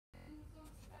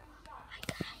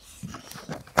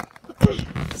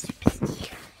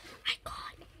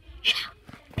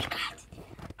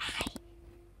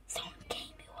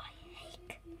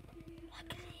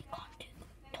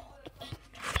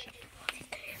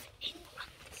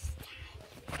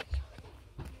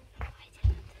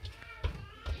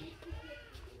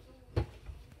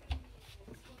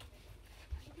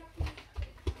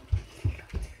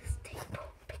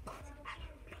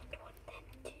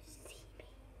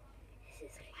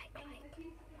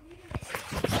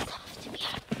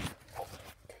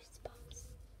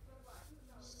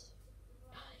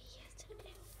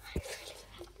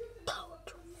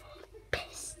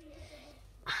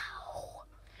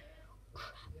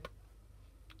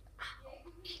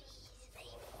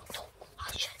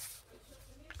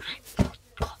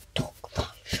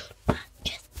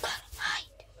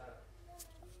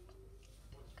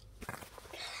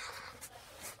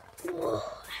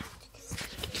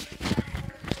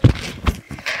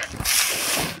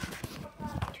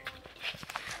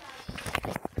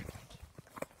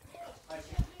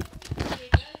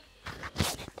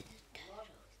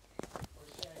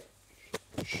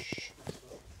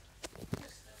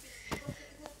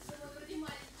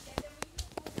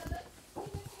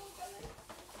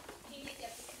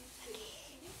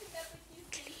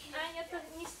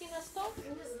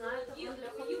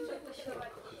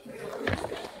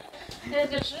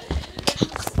держи.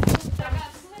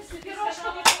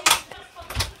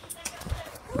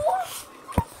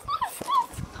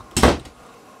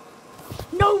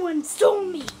 No one saw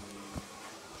me.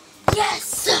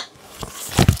 Yes.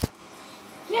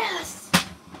 Yes.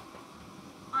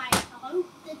 I hope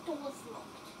the door's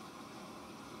locked.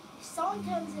 If someone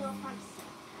turns it off,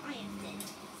 I am dead.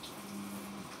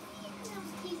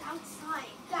 He's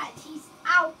outside. Dad, he's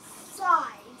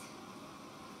outside.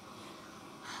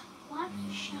 Why are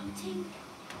you shouting?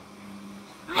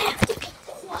 I have to be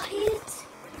quiet.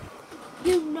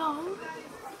 You know.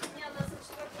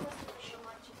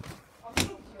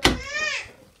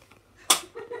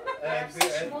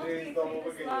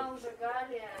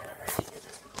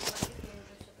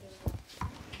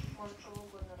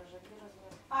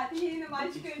 А, ты ей на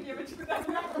мальчика и девочку, да?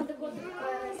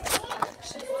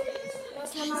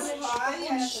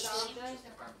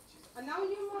 Она у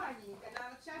нее маленькая, она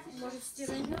вот сейчас еще... Может,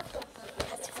 стирать?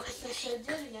 Все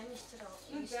одежду я не стирала.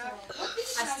 Ну да.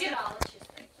 А стирала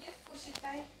чисто. Детку,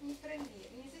 считай, не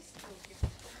проверь, не застегивай.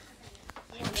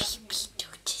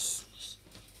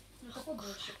 Ну, такой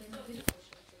больше, ты не берешь.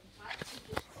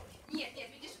 Нет,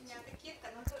 видишь, у меня такетка,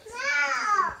 она тоже...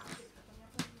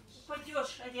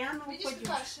 Упадешь, Ариана, Видишь, упадешь.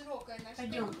 какая широкая наша.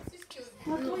 Пойдем.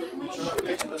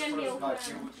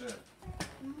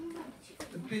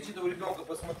 Ты плечи-то у ребенка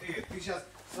посмотри. Ты сейчас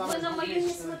сам. Вы на мою не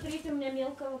смотрите, у меня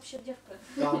мелкая вообще девка.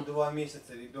 Там 2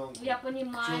 месяца ребенку. Я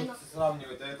понимаю, Почему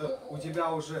сравнивать? А это у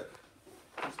тебя уже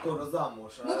скоро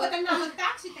замуж. Ну вот она вот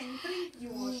так, считай, не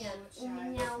пройдешь. Нет, у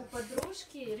меня у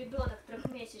подружки ребенок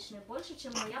 3-месячный больше,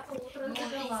 чем моя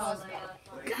полуторагодовалая.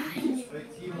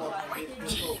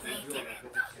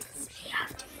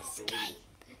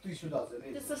 Ты сюда Ты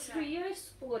залезь. со швеей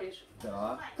споришь?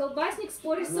 Да. Колбасник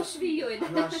спорит со швеей, да?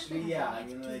 Она швея, а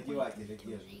не надеватель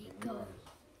одежды.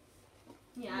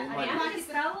 Не, Ариана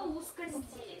стала узко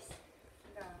здесь.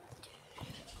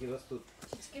 И растут.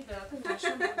 Да,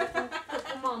 конечно.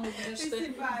 Как у мамы, что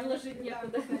вложить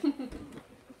некуда.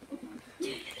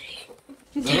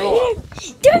 Здорово!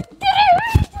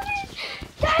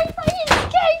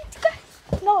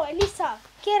 No, Elisa,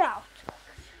 get out.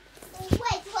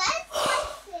 Wait, where's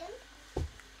him?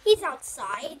 He's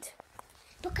outside.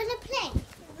 We're gonna play.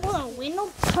 No, we're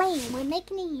not playing. We're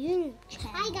making a YouTube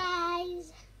channel. Hi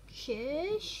guys.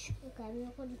 Shush. Okay, I'm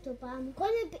not going to, but I'm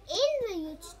gonna be in the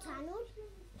YouTube channel.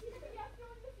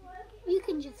 You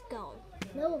can just go.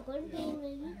 No, we're gonna be in the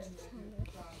YouTube channel.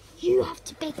 You have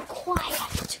to be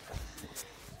quiet.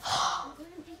 I'm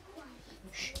gonna be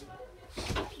quiet.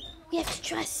 We have to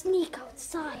try to sneak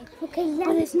outside. Okay, But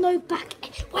let's. there's no back.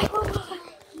 Wait.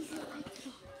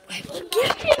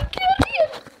 Get in.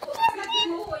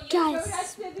 Guys,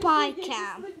 spy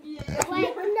cam.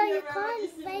 Wait, no, you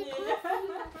can't. They can't.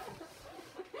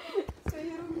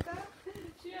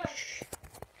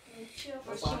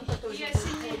 Почему-то тоже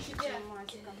больше, чем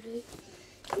мальчиком.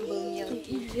 Был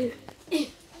мелкий. И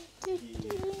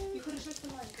хорошо, что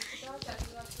маленькая. Так,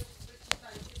 у нас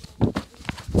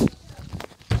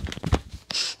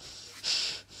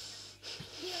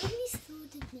He only saw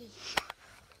me.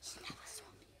 She never saw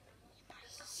me.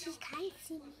 She can't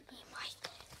see me. He might.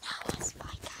 Now a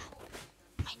spy cam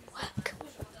might work.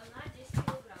 Она 10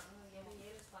 килограмм, ну я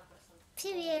ей росла просто.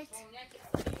 Привет.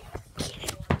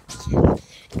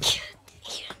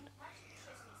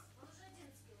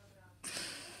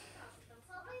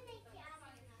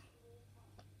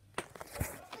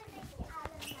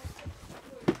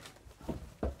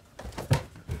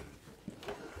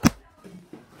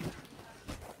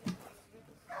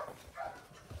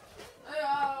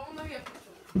 он наверх.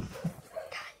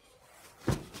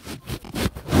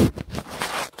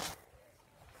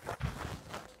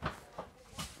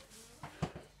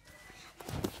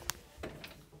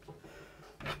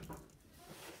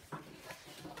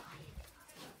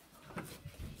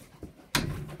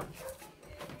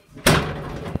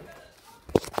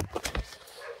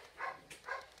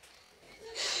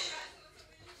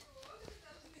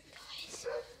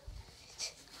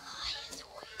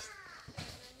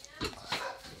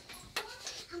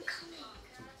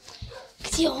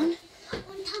 Is he on? I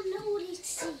want to know what to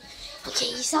see. Okay,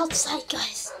 he's outside,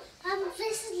 guys.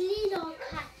 This is little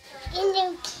cat.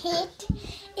 Little kid.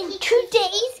 In 2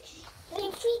 days,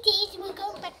 In 3 days, we're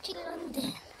going back to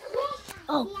London.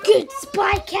 oh, good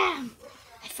spy cam.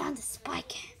 I found a spy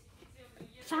cam.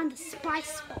 Found a spy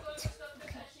spot.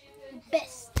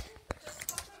 Best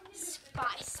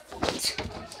spy spot.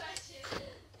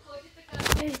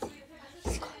 Where is he?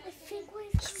 He's got the thing.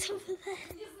 He's over there.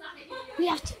 We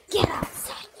have to get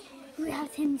outside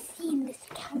without him seeing this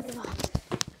camera.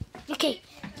 Okay,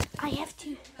 I have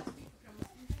to.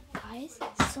 Guys,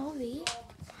 sorry.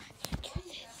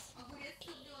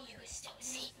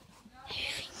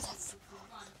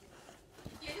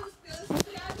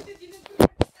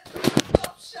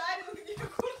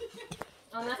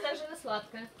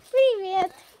 сладкое.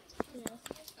 Привет.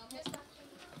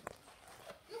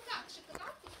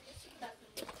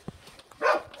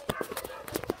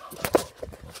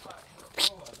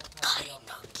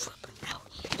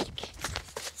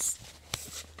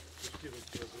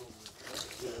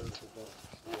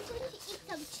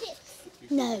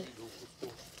 No.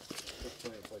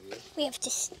 We have to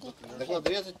sneak Так ладно,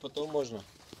 резать потом можно.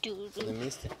 do На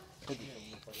месте.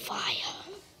 fire.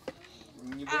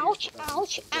 Ouch,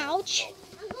 ouch, ouch.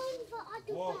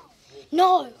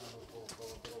 No.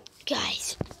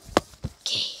 Guys.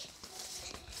 Okay.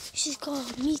 She's gonna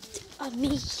meet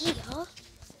me here. And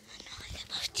I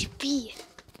have to be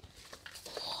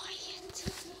quiet.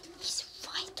 He's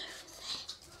right over there.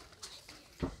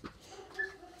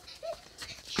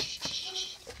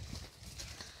 Shh.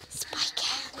 Spy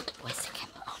cam. Where's the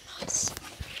camera? Oh no, it's...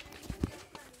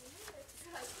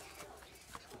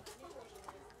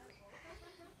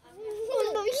 Oh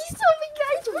no, he saw me,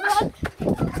 guys. Run.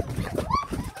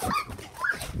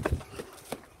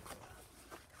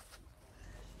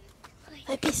 I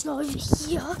hope he's not over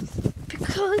here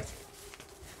because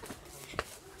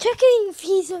checking if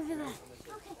he's over there.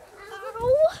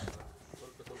 Ow.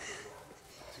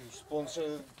 С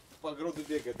планшета по огороду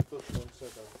бегает, кто с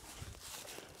планшетом.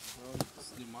 Он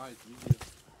снимает видео.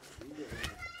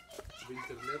 В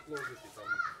интернет ложит и там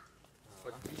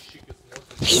подписчики смотрят.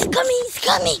 He's coming, he's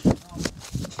coming.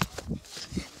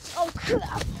 Oh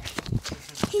crap.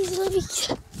 He's over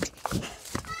here.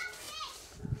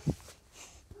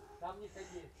 Там не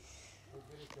ходи.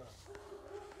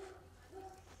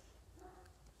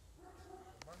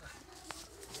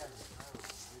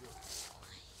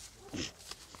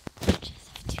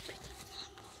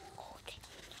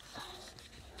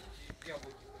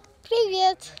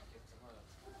 Привет.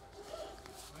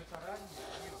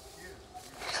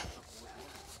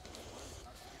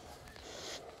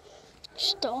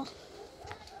 Что?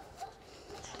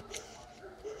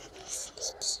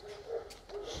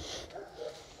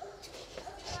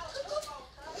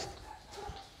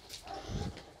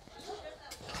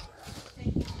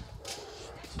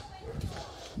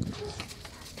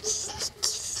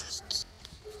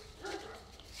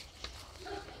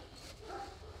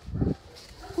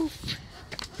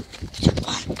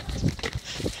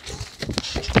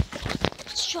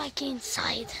 Let's try get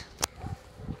inside.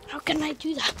 How can I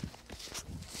do that?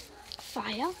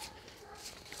 Fire.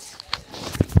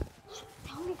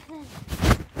 How many can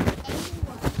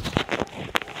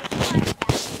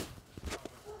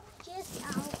just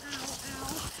ow, ow,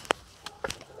 ow.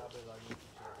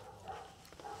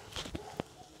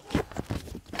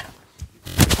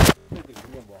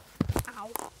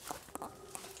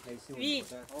 Вить,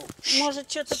 может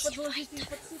что-то подложить и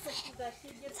подсыпать сюда. Все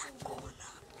детки будут.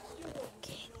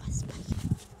 Okay, my spike.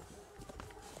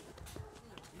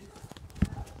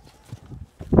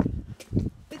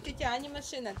 Это тебя не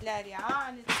машина для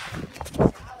реальности.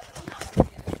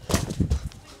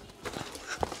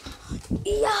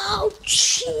 Yo,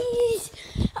 jeez!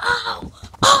 Ow!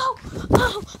 Ow! Ow!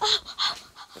 Ow! Ow!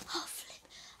 Oh, flip!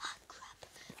 Oh, crap!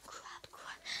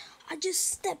 I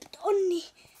just stepped on the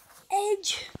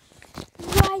edge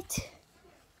right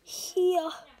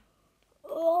here.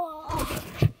 Oh.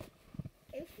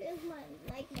 It feels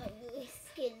like my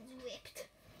skin's ripped.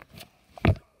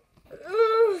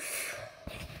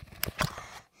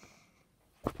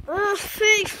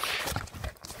 Faith.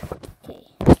 Okay.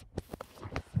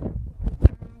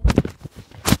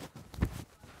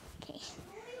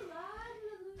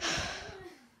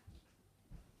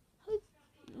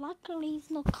 Luckily, he's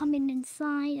not coming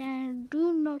inside, and I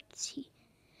do not see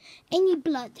any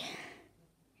blood.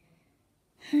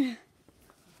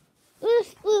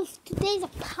 Oof, oof, today's a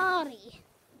party.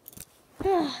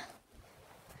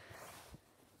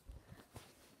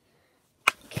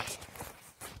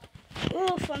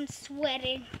 Oof, I'm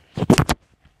sweating.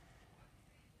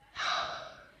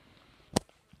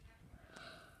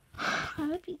 I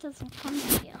hope he doesn't come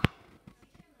here.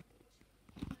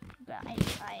 But I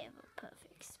have a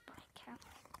perfect spy cam.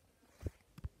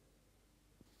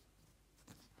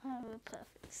 I have a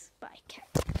perfect spy cam.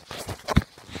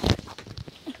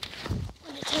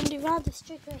 When I turned around the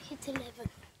street, I hit 11.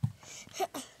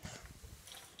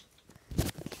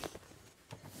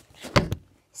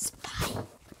 Spy.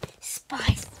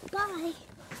 Hello.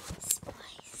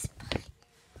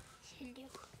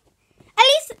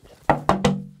 Alice!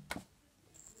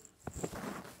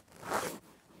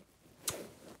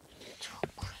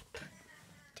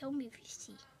 Tell me if you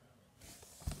see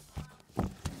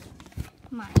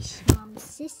my mom's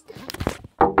sister.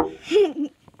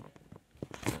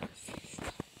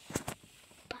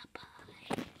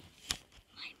 Bye-bye.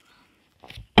 My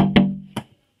mom.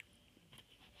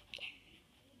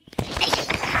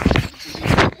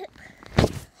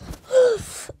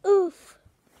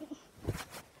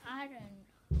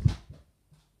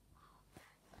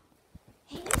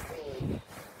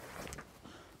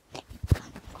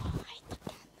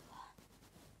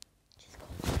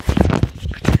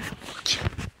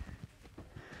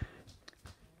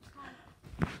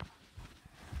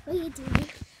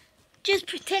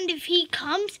 pretend if he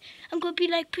comes, I'm gonna be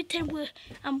like, pretend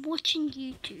I'm watching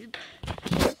YouTube.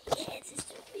 Yes, this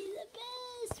will be the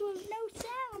best with no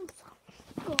sounds.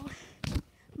 Gosh.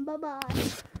 Bye-bye.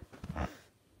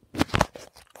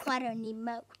 Quite an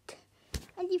emote.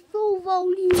 And the full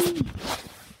volume.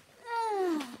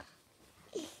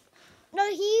 No,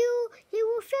 he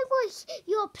will think what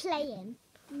you're playing.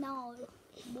 No,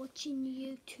 watching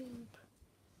YouTube.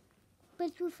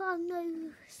 But without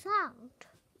no sound.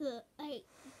 A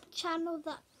channel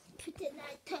that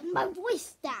turn my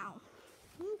voice down.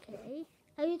 Okay.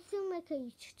 Are you still make a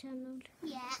YouTube channel?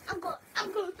 Yeah, I'm gonna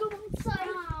go outside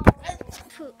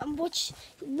and watch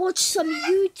some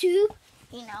YouTube.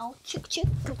 You know, chick,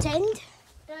 pretend.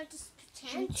 Don't just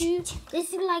pretend. YouTube.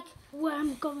 This is like where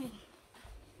I'm going.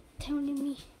 Telling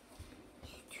me.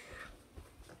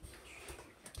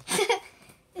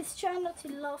 It's try not to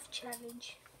laugh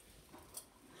challenge.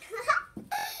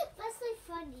 That's so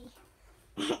funny.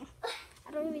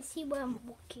 I don't even see where I'm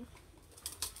walking.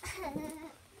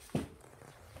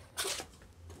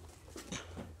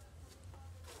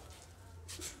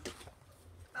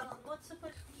 What's the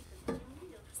first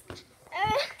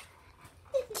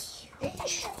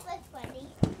That's so funny.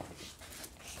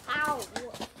 Ow.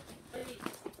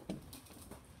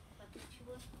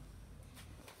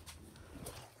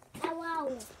 Ow, ow.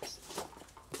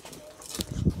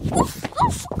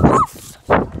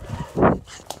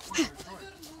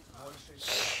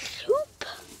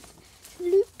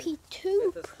 Loopy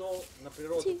too. Это стол на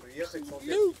природу приехать,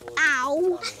 Loop.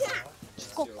 Ow.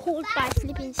 Got caught by a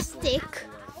flipping stick.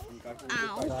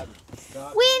 Ow.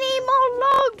 We need more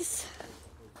logs.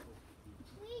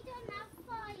 We don't have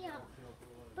fire.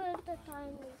 But the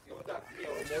time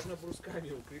Можно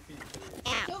брусками укрепить.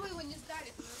 Что вы его не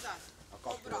сдали назад?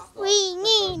 We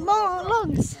need more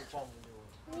logs.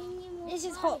 This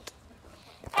is hot.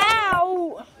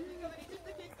 Ow.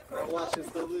 Ваши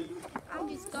столы. I'm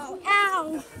just going.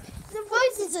 Ow. The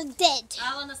roses are dead.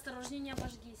 Алан, осторожнее, не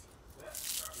обожгись.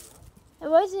 The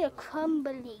roses are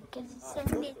crumbling because it's so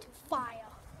near to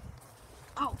fire.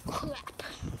 Oh crap.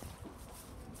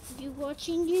 You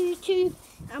watching YouTube?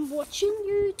 I'm watching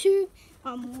YouTube.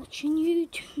 I'm watching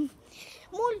YouTube.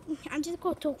 I'm just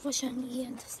going to talk for some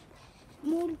years.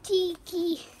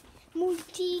 Multiki.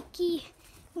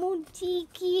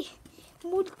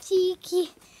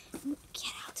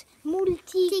 Get out.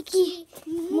 Multiki.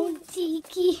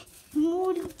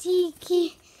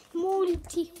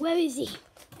 Where is he?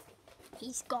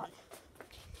 He's gone.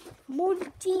 Where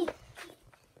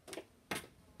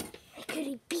could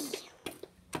he be?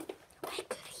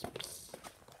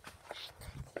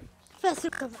 First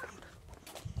look around.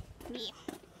 Yeah.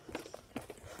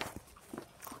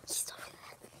 Oh, he's over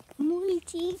there.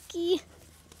 Multiki.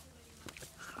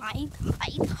 Hide.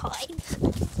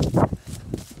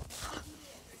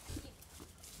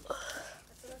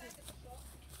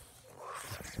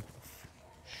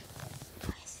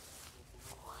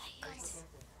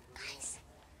 Guys,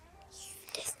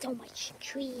 there's so much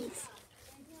trees.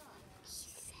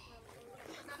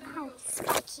 Oh,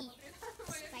 Spiky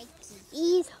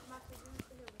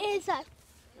is a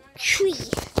tree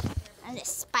and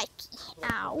it's spiky.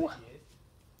 Ow.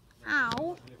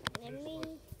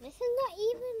 This is not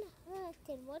even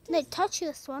hurting. What No, touch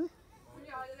this one.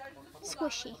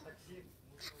 Squishy.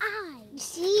 You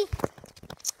see?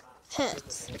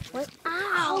 Hurts. What?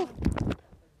 Ow.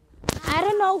 I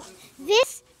don't know.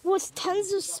 This was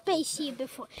tons of space here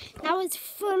before. Now it's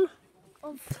full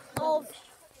of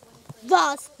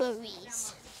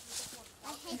raspberries.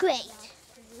 Great.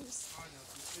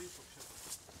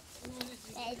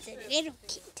 There's a little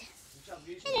kid.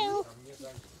 Hello.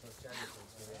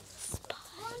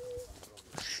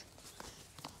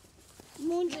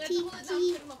 Multiki.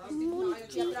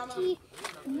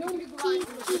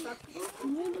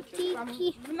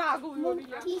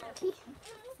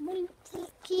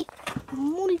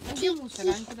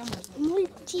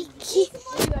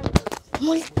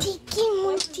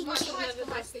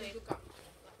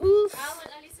 Oof. Алан,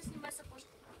 Алиса, снимай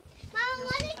сапожки. Mom,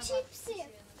 what are chipsy?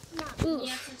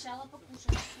 Нет, сначала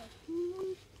покушай.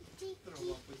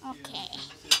 Okay.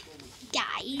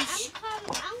 Guys.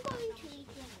 I'm going to eat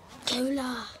dinner.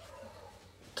 Cola.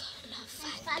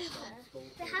 Fanta.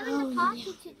 We're having a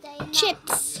party today. Mom.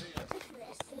 Chips.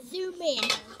 Zoom in.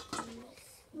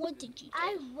 What did you do?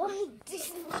 I want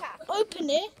this. Open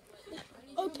it.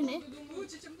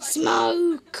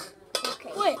 Smoke.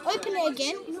 Wait, open it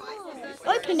again.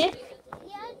 Open it.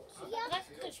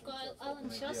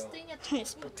 Алан, сейчас стынет.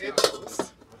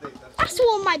 That's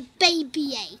what my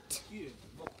baby ate.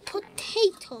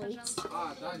 Potatoes.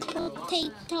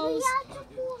 Potatoes.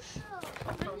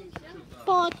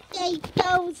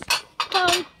 Potatoes.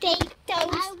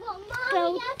 Potatoes.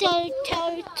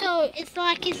 Potato. It's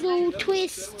like it's all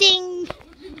twisting.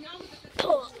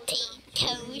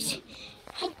 Potatoes.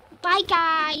 Bye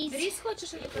guys. Рис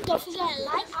хочешь или Don't forget to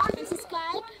like and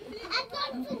subscribe.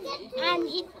 And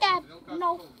hit that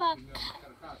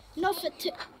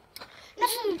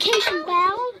notification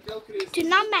bell to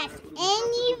not miss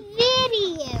any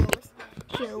videos.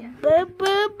 So bye.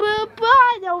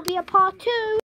 There will be a part 2.